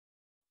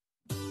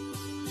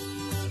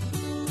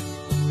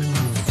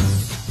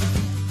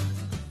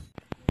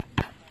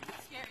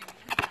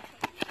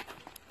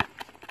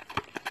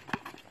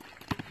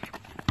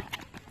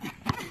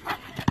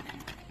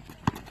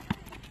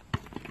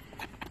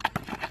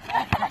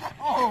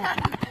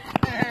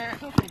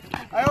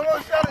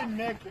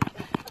Nick.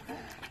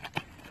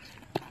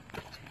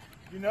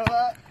 You know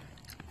that?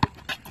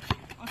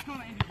 Let's go on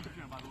the Andrew's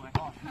channel, by the way.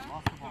 Oh, he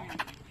lost the ball.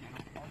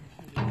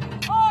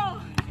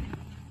 Oh!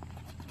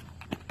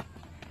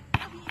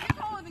 You're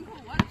taller than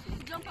Cole. Why don't you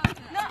just jump out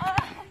to that?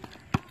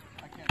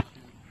 I can't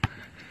shoot.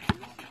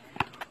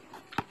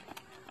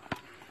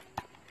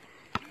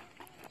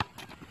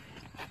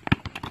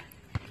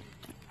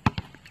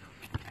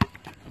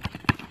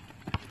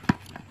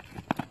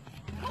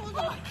 Hold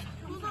on.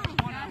 Hold on.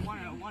 One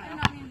out. I'm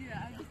not going to do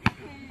that. I just can't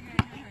hear you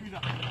guys. Who's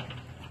up?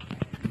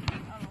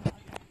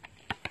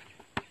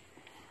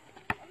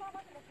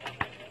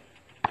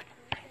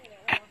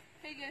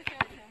 Hey, guys, show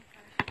it to him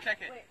first. Check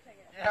it. Wait, check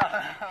it.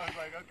 Yeah, I was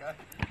like, okay.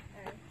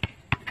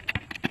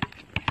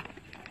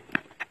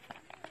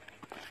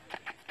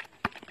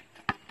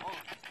 Oh,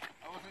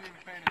 I wasn't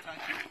even paying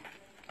attention.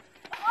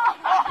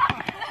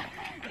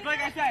 It's like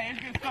I said, it's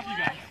gonna stuff you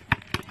guys.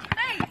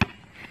 Hey!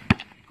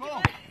 Cool.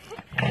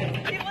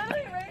 He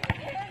literally raised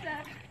his hand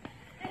up.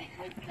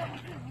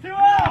 2-0!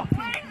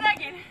 Wait a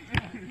second.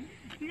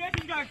 You guys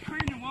just got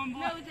creamed in one No,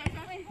 block. it's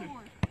actually 4.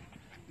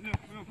 No,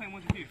 we're gonna play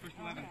 1 2 first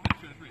 11,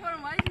 first 2 3. Hold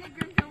on, why is Nick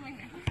Grimm filming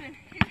this? Listen.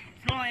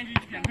 Let's go on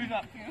Andrew's channel. Who's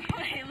up?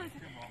 Wait,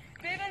 listen.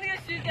 Babe, I'm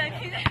gonna shoot that.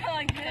 He's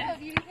like this.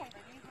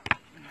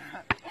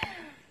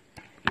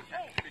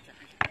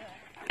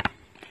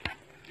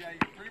 Yeah, you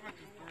pretty much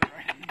just threw it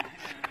right in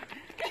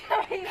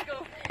there. He's go.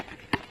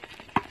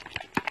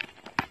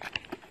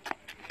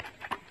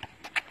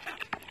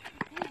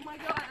 Oh my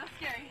god, that's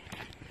scary.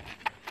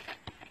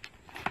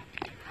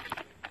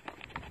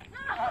 No!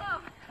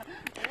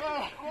 Whoa,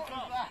 what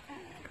was that?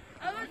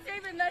 I was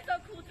saving that's how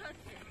cool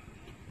touched it.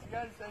 You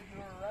guys said you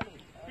were ready.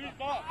 Who's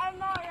ball? I'm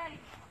not ready.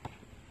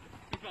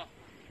 Who's ball?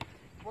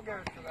 We'll give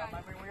it to them. I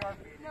mean, we are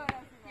beating. No,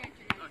 that's yeah,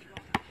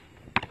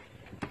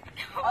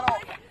 I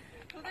don't.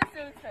 well, they're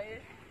so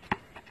excited.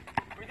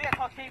 We think I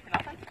talk tape for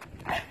nothing?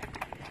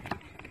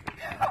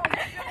 Oh,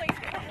 that's really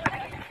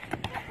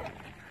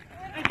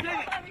Hey, dig it!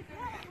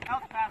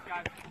 Out the pass,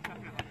 guys.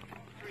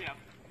 3 up.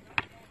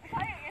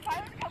 If I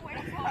was to come way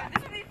taller,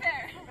 this would be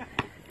fair.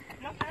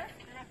 No fair?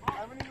 I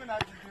haven't even had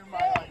to do my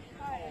like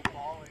whole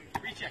volley.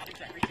 Recheck. You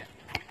have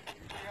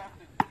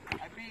to.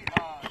 I beat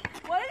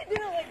Why did you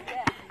do it like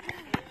that?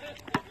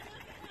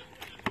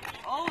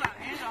 Oh,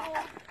 hand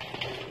off.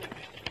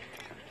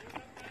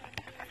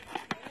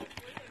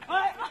 Oh,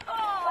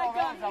 I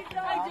jumped. that's up and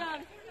I down.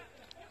 jumped.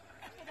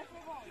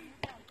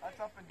 That's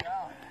up and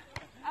down.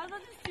 I was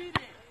about to shoot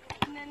it,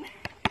 and then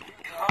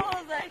Cole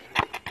was like,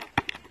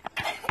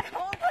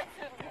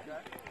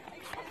 Okay.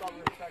 I thought we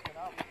were checking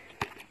up.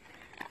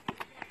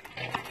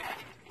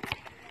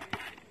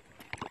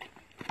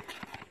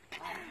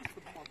 What's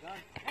the ball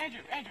done?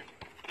 Andrew.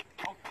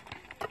 Oh.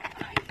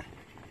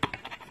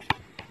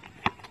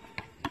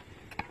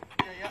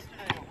 Yeah,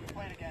 yesterday we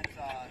played against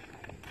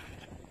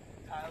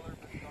Tyler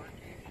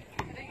Bistarki.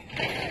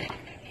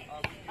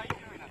 How you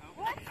doing, I hope?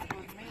 What? It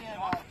was me and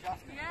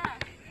Justin. Yeah.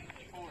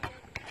 Fuller.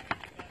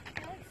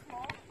 You're like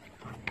small.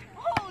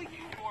 Oh,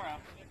 yeah. 4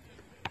 out.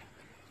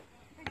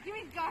 Give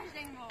me gosh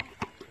dang ball.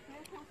 No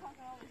Cole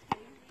talking all this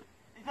game.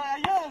 He's like,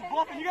 yeah, I was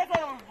bluffing. You guys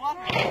thought I was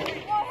bluffing.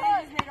 Well, he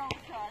has made all the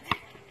shots.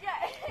 Yeah.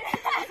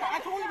 I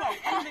told you about it.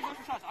 I didn't make most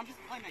of the shots. I'm just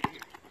playmaking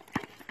here.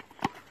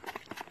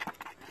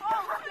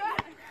 Oh, God.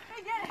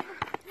 Hey, get it.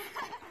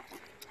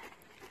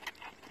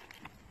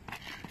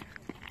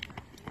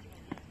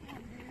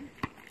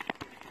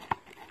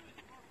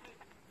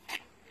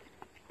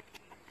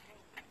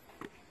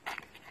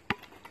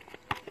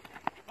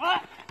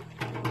 Ah!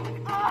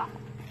 Ah.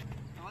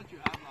 I'll let you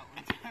have that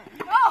one too.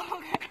 Oh,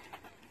 okay.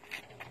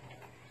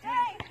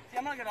 Dang. See,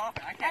 I'm gonna get off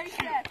it. I Are can't you shoot.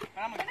 dead?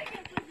 But I'm gonna Let me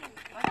get a prison.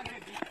 I'm gonna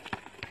get deep.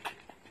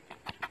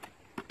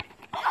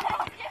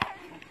 Oh, yeah.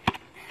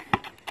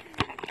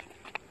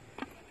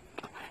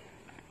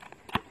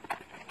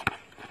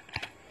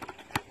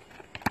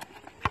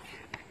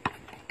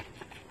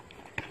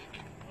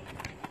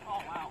 Oh,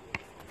 wow.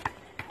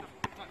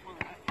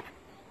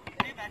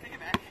 Take it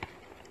back.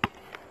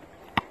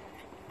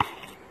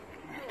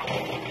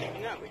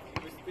 No, we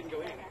just didn't go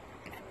in.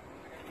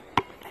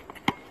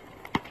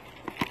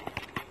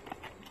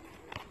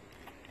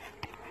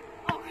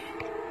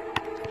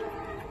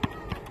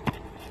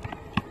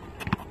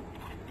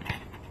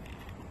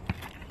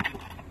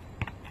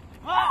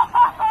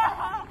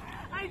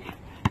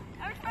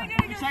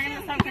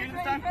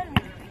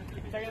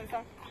 Taking this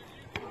time?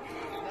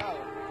 No.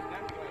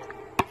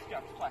 Let's go.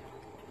 Play.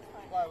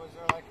 Why, was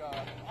there like a...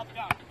 Up,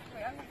 down.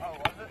 Oh,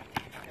 was it?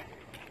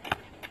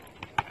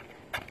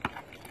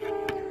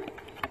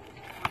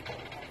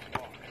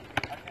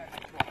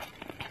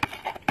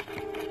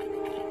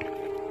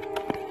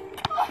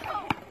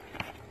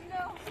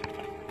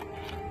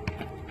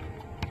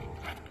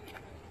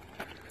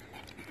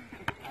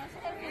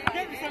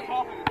 Get me some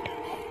coffee.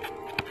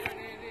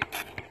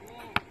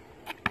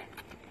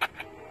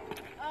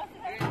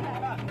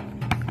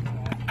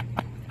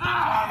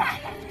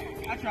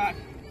 I tried.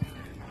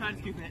 Trying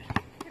to scoop it.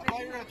 I thought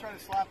you were going to try to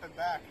slap it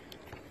back.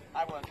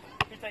 I was.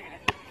 Who's taking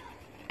it?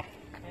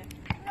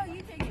 No,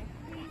 you take it.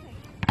 You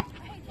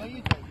take it. No, you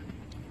take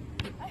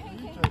it. I hate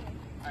You taking take it. it.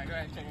 Alright, go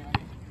ahead and take it.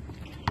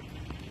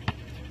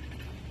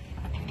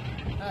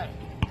 Hey.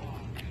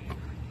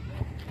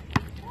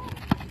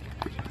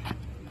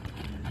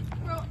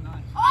 Bro.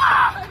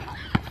 Ah!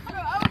 Bro,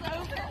 I was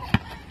open.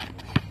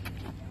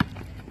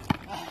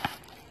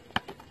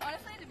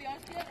 Honestly, to be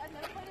honest with you, I've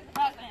never played it.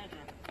 Pass Andrew.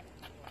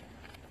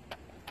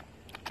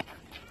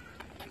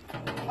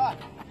 Ah,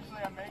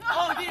 usually I make.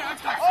 Oh, dear, I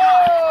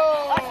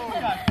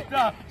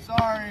got Oh!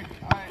 Sorry.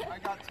 I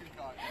got too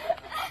caught.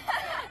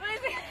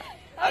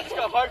 I just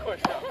got a hardcore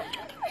shot.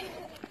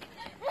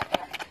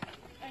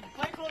 Hey,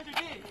 play closer, D.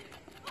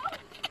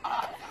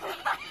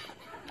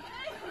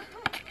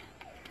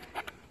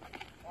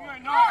 You are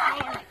not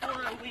going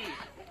for a lead.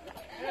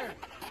 Here.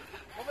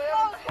 Well, they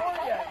haven't scored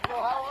yet, so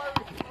how are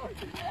we scoring?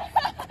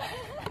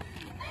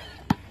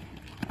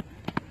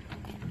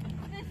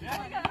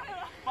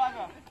 Five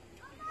up.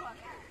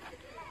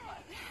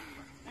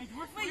 Hey,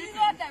 we're Wait, you freezing.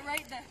 got that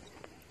right there.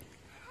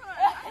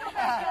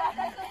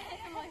 That's hit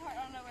him really hard.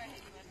 I don't know where I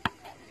hit you, but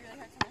it really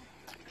hurts me.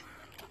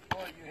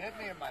 Well, you hit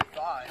me in my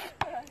thigh.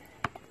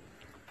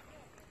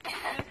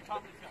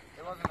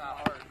 It wasn't that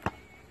hard.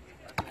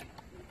 I think.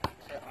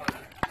 Hit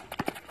harder.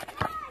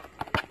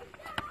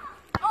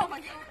 Oh my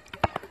god.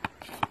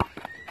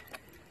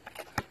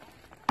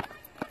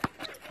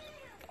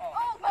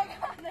 Oh my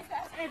god, that's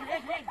fast. Andrew,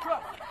 go.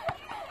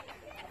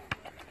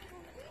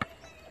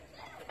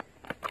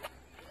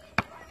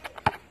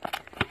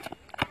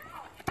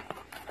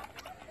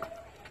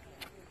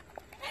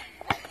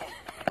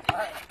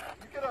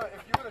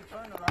 If you would have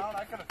turned around,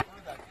 I could have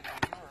threw that to you.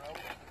 You were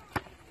open.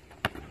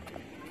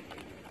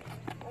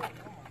 Oh,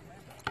 come on,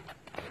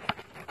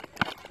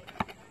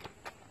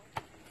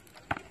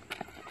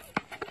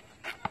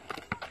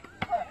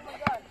 Oh my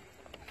god.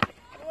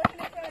 What's in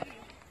front of you?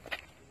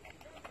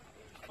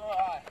 so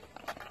high.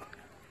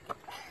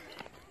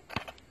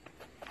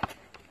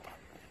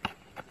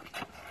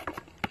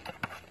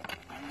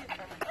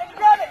 Hey,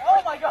 grab it!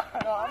 Oh my god!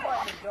 No, I'm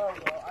letting it go,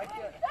 bro. I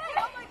can't. Hey,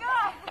 oh my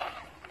god.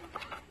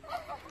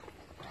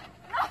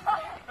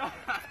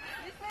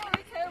 This may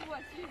be terrible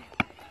at shooting.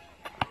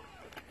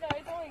 No,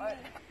 it's only good.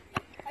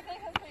 I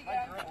think that's pretty My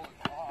good. dribble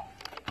is off.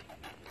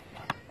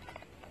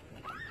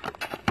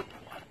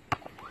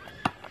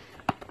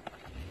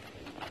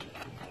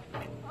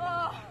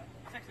 Oh.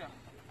 6 up.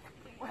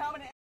 Well, how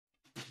many?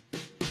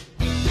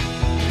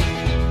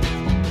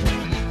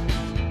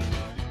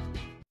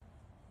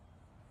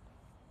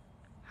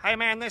 Hey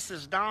man, this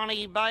is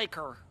Donnie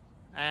Baker,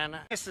 and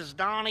this is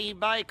Donnie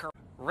Baker.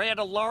 Red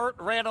alert,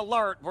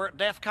 we're at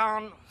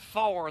DEFCON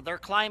 4. They're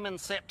claiming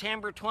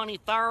September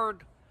 23rd,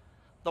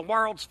 the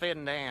world's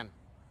fitting to end.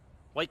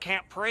 We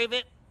can't prove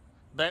it,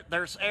 but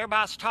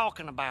everybody's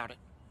talking about it,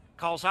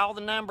 cause all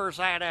the numbers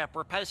add up.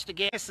 We're supposed to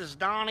get, this is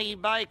Donnie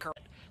Baker.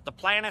 The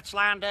planets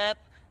lined up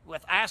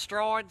with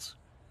asteroids,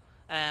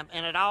 and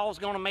it all's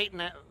gonna meet in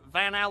the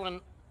Van Allen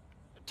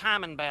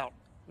timing belt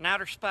in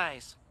outer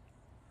space.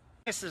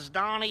 This is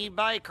Donnie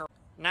Baker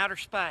in outer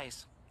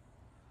space.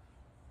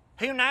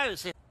 Who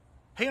knows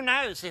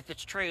if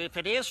it's true? If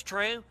it is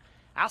true,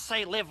 I'll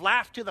say live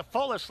life to the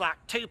fullest like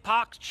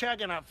Tupac's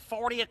chugging a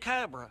 40 of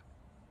Cobra.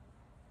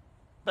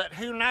 But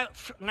who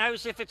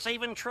knows if it's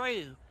even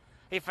true?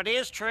 If it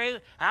is true,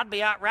 I'd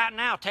be out right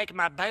now taking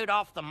my boat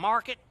off the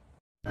market.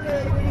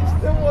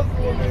 Still wasn't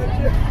looking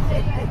at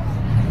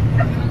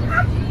you.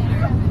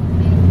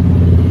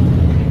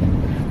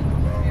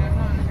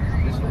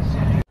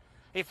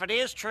 If it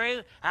is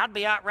true, I'd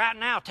be out right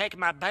now taking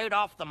my boat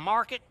off the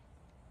market,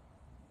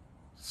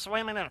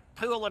 swimming in a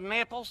pool of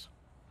nipples.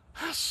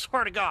 I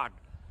swear to God,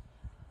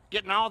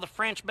 getting all the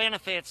French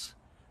benefits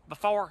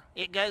before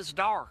it goes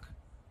dark.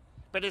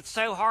 But it's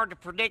so hard to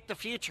predict the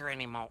future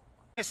anymore.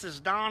 This is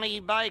Donnie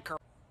Baker.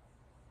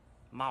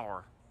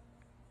 More.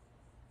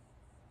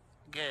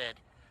 Good.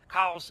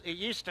 Cause it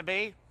used to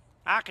be,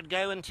 I could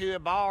go into a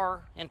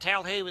bar and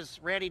tell who was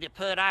ready to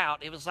put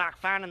out. It was like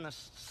finding the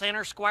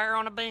center square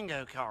on a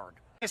bingo card.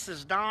 This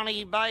is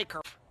Donnie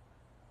Baker.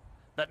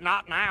 But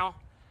not now.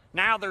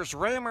 Now there's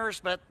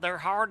rumors, but they're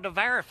hard to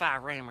verify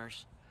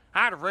rumors.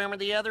 I had a rumor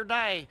the other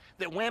day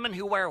that women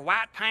who wear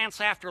white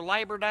pants after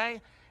Labor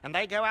Day and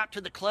they go out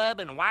to the club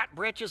in white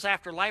breeches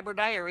after Labor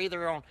Day are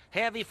either on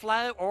heavy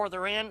flow or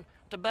they're into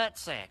butt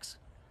sex.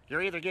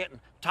 You're either getting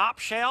top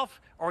shelf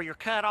or you're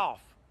cut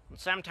off. And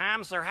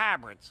sometimes they're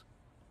hybrids.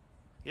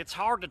 It's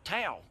hard to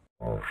tell.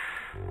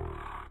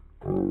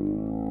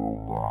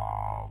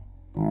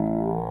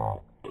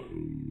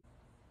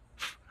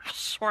 I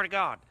swear to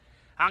God,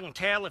 I can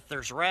tell if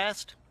there's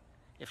rust,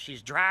 if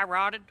she's dry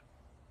rotted,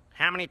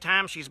 how many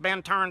times she's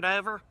been turned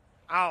over,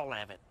 all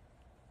of it.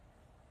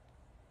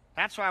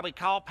 That's why we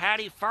call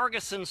Patty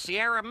Ferguson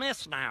Sierra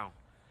Miss now,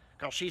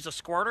 because she's a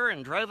squirter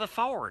and drove a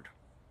Ford.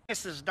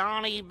 This is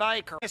Donnie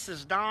Baker. This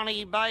is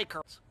Donnie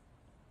Baker.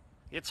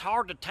 It's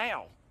hard to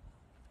tell.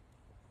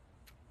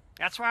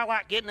 That's why I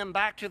like getting them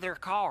back to their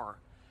car.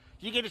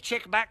 You get a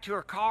chick back to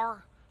her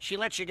car, she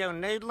lets you go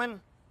noodling.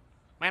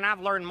 Man,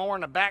 I've learned more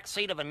in the back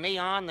seat of a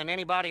Neon than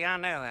anybody I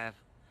know of.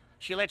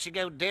 She lets you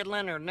go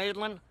diddling or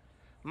noodling.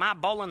 My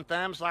bowling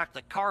thumb's like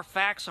the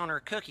Carfax on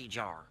her cookie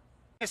jar.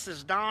 This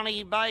is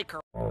Donnie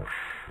Baker. Making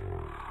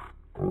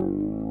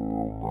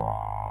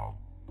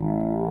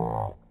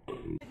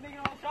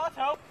all the shots,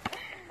 Hope.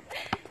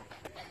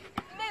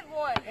 You made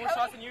one. More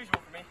shots than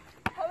usual for me.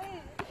 How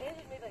many?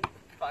 Andrew made like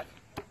 5.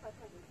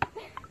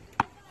 500.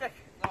 Okay.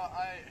 No,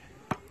 I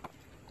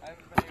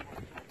haven't been able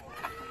to shoot a ball.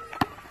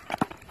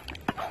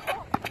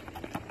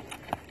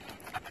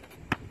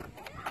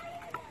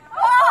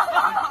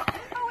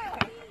 Oh,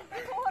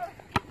 wait. Hold on.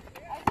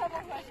 I just have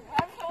one question.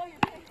 How tall are your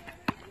pins?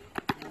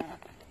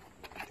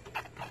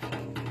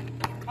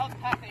 I was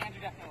past the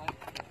Andrew, definitely.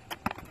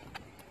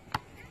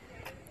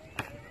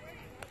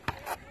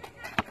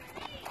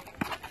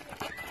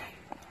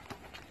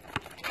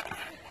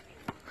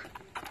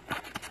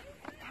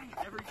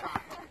 Every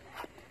time.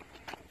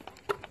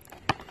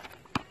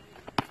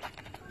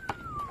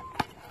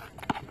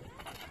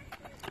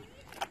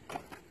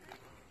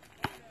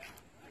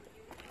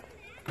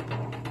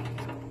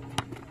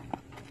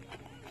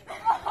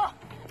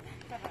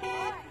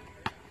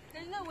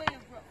 There's no way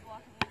of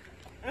blocking it.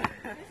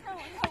 There's no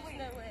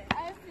way. I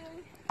have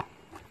feeling.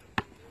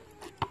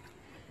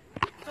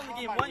 It's only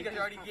game 1, you guys are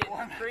already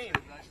getting creamed.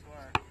 I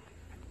swear.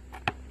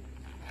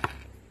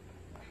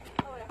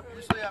 Oh, wait, I heard it.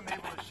 Usually I'm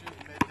able to shoot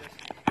mid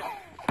distance.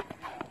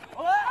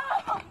 Oh!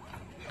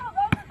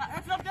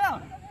 That's up down.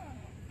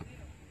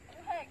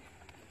 Heck.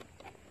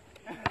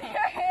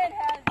 Your hand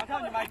has. I'm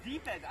telling you, my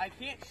defense, I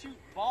can't shoot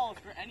balls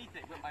for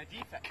anything with my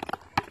defense.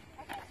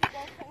 I can't see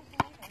both things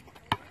from anything.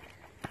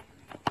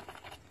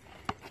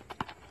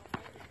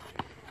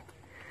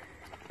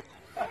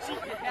 She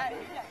did that. He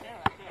got there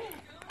right there.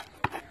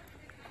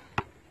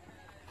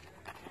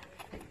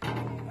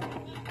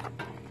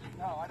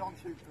 No, I don't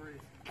shoot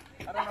threes.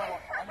 I don't know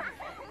what.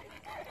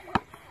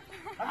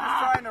 I'm just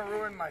trying to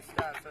ruin my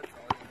stats, that's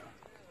all, you know.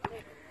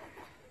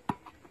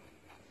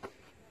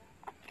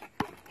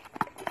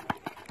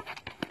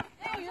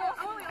 Hey, you're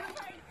only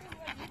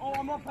Oh,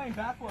 I'm not playing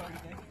basketball or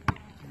anything.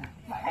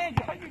 My hand,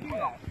 how did you do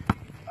that?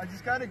 I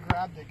just kind of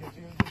grabbed it because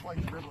he was just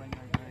like dribbling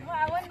right there. Well,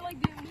 I wasn't like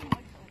doing anything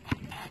like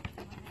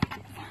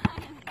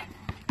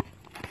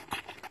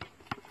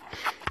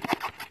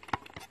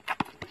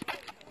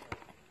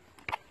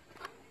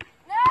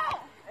No!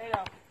 Hey,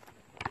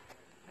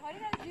 Why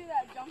did I do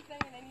that jump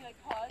thing and then you like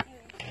pause and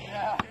then...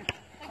 Yeah.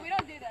 Like we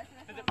don't do that. So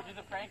that's does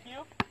it prank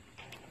you?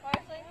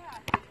 honestly,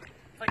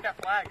 It's like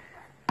that flag.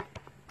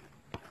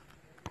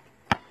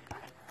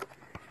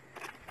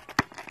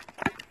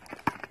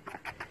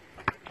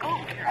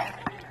 Oh!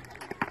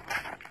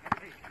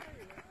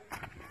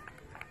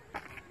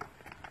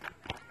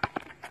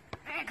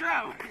 Andrew!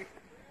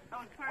 That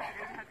was perfect.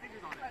 It had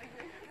fingers on it.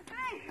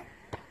 Hey!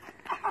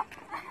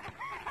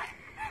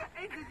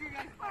 Hey, did you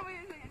guys... Oh, wait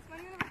a second. It's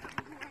funny when I'm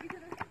talking to each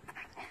other.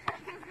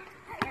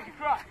 Andrew,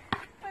 cry.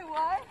 Wait,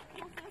 what?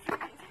 He's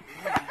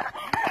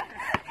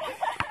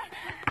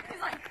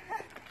like...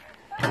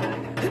 That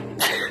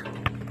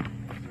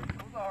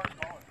was a hard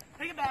ball.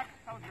 Take it back.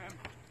 That was grim.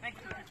 Thank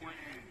you for the point.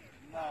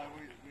 No,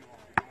 we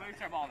won't. But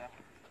it's our ball, though.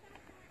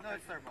 No,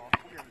 it's their ball.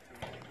 We'll give it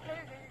to him. You're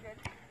good, you're good.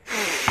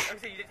 Like I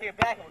said, you didn't take it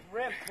back. It was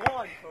rim. Come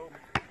on, Kobe.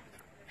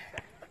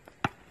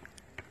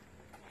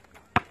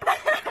 I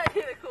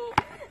did it cool.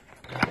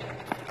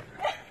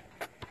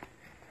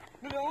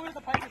 No, the only reason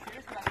the pipe is here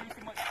is because I use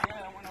too much shade. I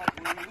don't want to like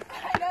lose. I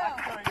know. I'm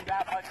throwing you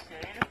that much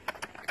shade.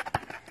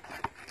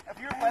 If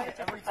you were playing it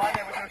every time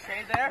there was no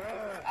shade there,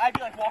 I'd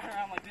be like walking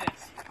around like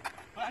this.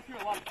 But I threw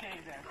a lot of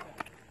shade there. So.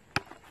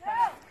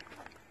 No!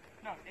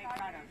 No, 8, 9,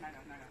 9,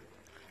 9.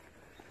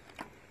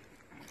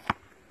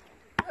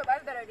 Oh, I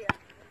have a better idea.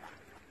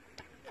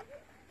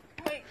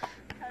 Wait,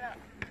 shut up.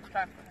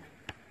 Time.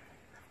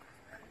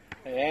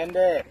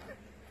 Andy.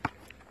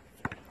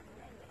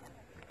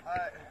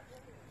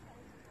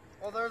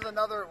 Well, there's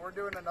another. We're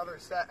doing another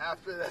set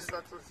after this.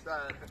 That's what's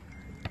sad.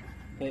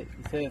 Hey,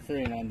 say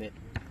 3 and end it.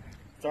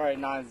 It's alright,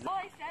 9. All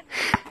I said was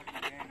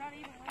you're not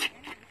even winning.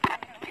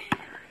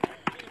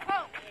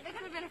 Oh, that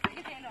could have been a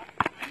freaking handoff.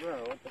 Bro,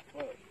 what the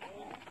fuck?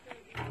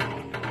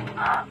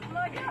 Oh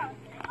my god!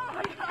 Oh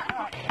my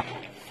god!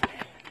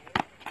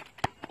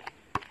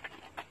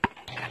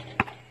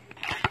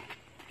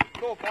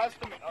 Cool, pass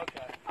to me.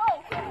 Okay. Oh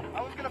god! I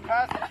was gonna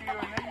pass it to you and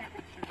then you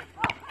could shoot it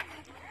through.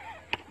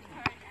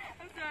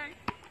 I'm sorry.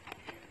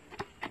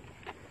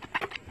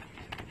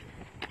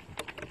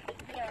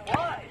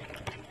 Why?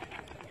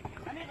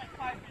 I need like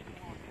 5 feet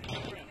more.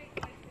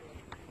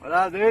 What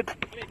up, dude? You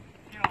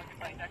know, like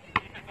it's like that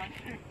defense on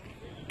you.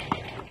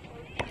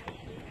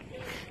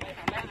 Like,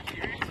 I'm out of the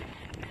series.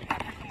 I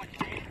have so much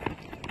shade.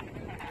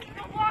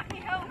 Don't walk me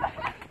home.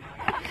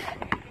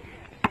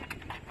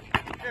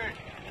 Here.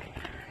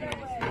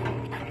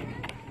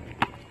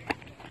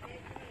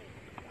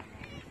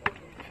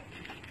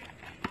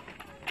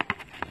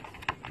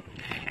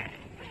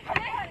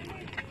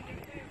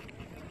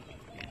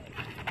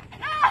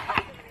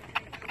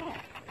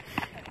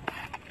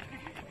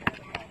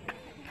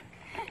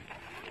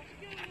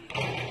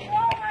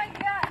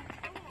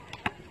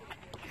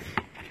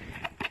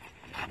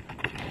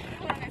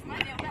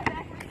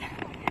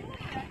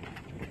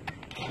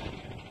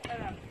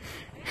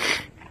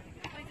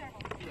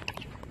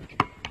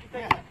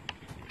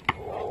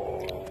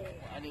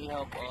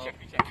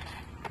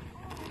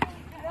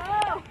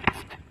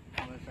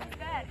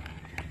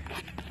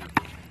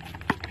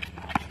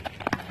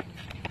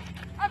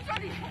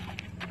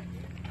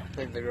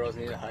 the girls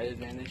need a height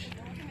advantage.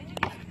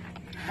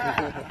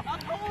 I'm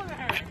taller than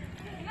her.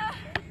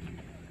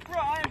 Bro,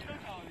 I am so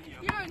taller than you.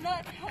 You're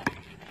not.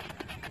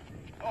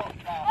 Oh,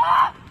 foul.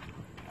 Ah!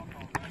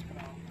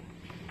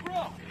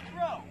 Bro.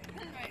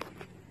 This way.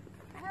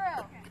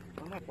 Bro.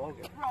 Where'd my ball go?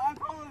 Bro, I'm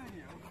taller than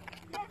you.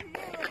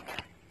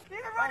 These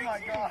are Oh running my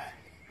shoes. god.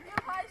 You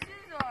have high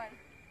shoes on.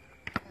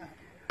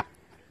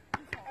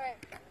 Alright,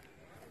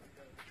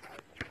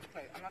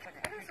 Wait, I'm not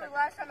taking this is the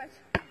last time I.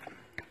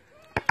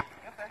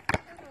 Okay.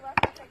 This is the last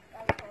time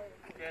I was taller.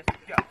 Yes,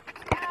 go.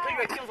 Look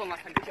at my heels on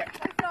last time. Check.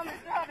 My thumb is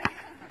dropping.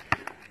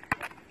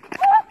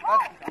 Oh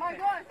my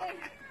god, thank you.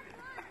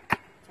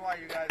 That's why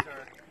you guys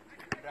are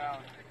down.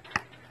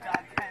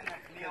 God, damn it,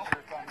 Neil. Because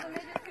your thumb The hurts.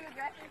 midget's too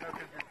aggressive. No,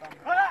 because your thumb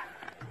hurts. Ah!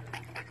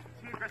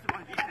 Too aggressive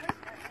on defense.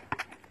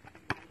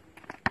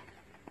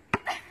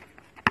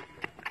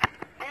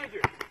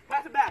 Andrew,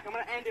 pass it back. I'm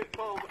gonna end it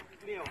for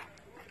Neil.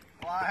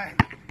 Why?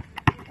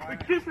 Why?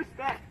 With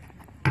disrespect.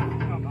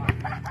 Come on.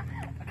 I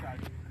tried.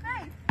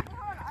 Hey,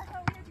 hold on. I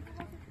thought we had to go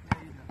back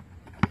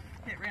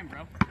to. Hit rim,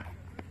 bro.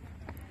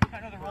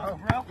 Another Bro. roll,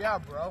 bro. Yeah,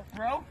 bro.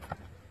 Bro.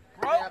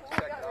 You have to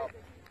check it out.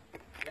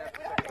 You have to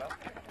check it out.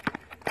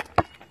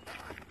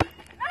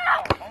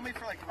 Only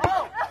for like 3 Oh!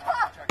 minutes.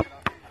 Check it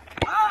out.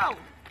 Oh!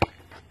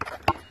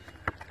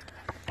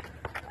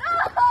 No!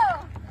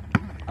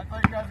 I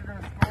thought you guys were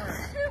gonna score it.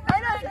 I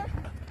know.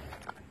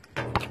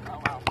 Oh,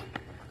 wow.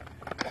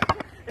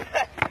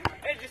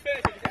 Hey, just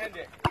finish it. Just end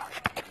it.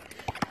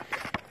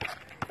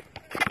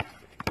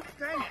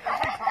 Dang it,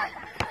 every time.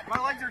 My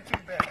legs are too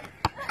big.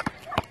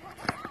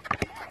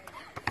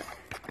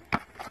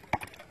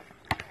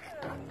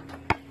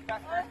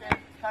 Fast first game.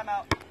 Time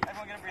out.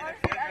 Everyone get a breather.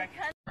 Get a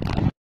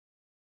drink.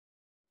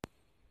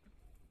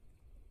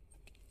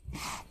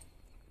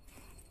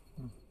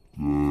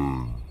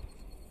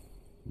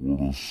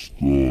 What a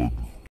stud.